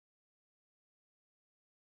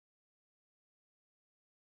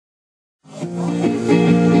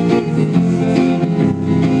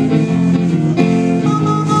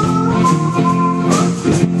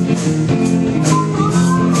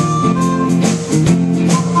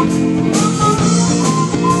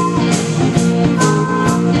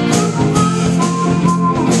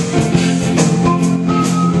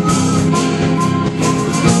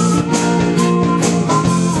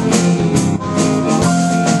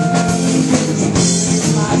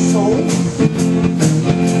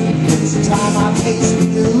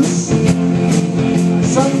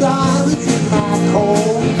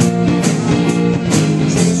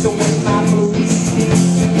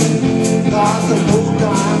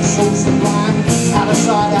Out of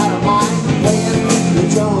sight, out of mind, playing the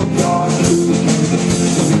junkyard blues.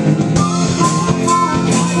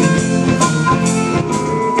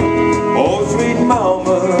 Oh, sweet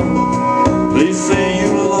mama, please say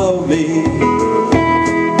you love me.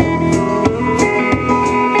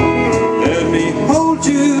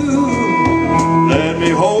 Let me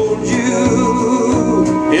hold you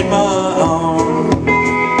in my arms.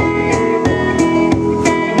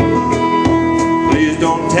 Please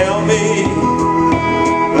don't tell me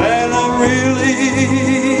that I'm really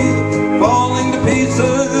falling to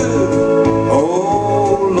pieces.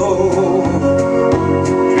 Oh Lord,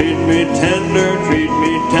 treat me tender,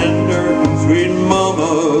 sweet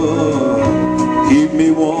mama, keep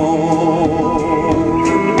me warm.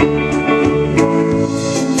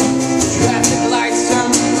 Traffic lights on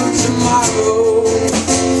tomorrow,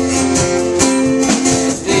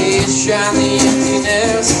 they shine the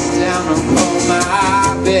emptiness down upon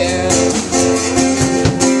my bed.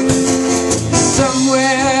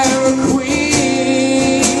 Somewhere a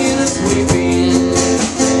queen is weeping.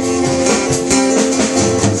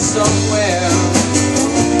 Somewhere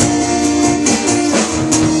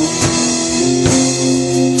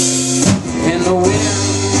and the wind,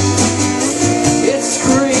 it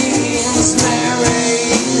screams Mary.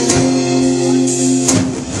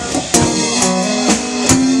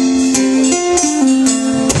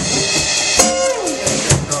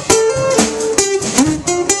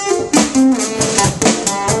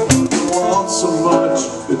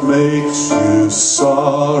 It makes you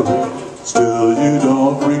sorry, still you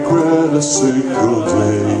don't regret a single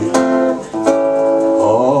day.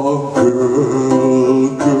 Oh girl,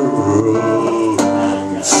 girl,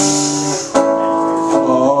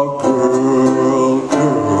 oh girl,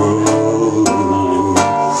 girl.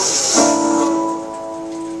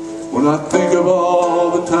 When I think of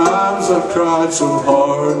all the times I've tried so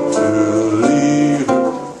hard to leave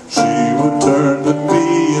her, she would turn to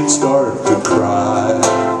me and start to cry.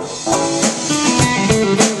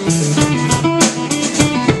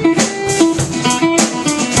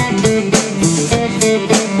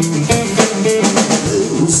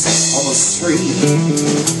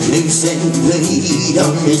 Loose and bleed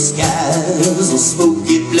on the skies of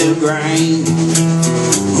smoky blue grain.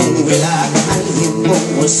 Well, I came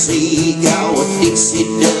on a seagull, a Dixie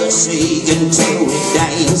does shake until we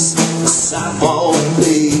dance a sidewalk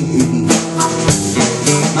beat.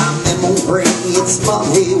 My memory, it's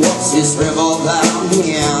muddy, what's this river down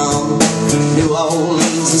here? New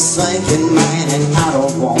Orleans is sinking, man.